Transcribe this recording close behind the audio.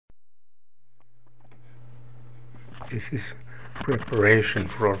This is preparation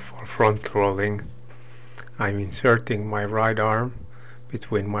for front rolling. I'm inserting my right arm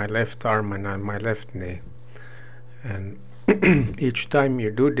between my left arm and my left knee. And each time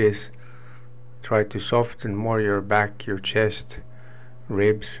you do this, try to soften more your back, your chest,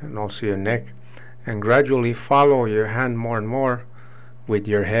 ribs, and also your neck, and gradually follow your hand more and more with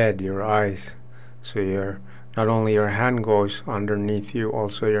your head, your eyes. So not only your hand goes underneath you,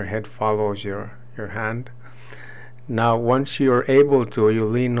 also your head follows your hand. Now once you're able to, you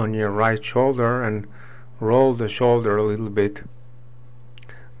lean on your right shoulder and roll the shoulder a little bit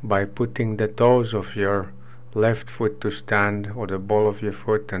by putting the toes of your left foot to stand, or the ball of your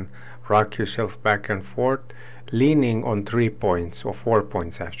foot, and rock yourself back and forth, leaning on 3 points, or 4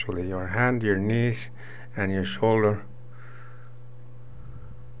 points actually: your hand, your knees, and your shoulder.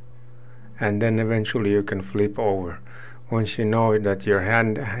 And then eventually you can flip over. Once you know that your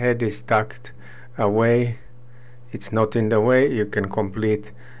head is tucked away, it's not in the way, you can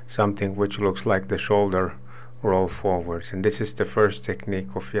complete something which looks like the shoulder roll forwards. And this is the first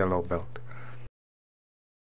technique of yellow belt.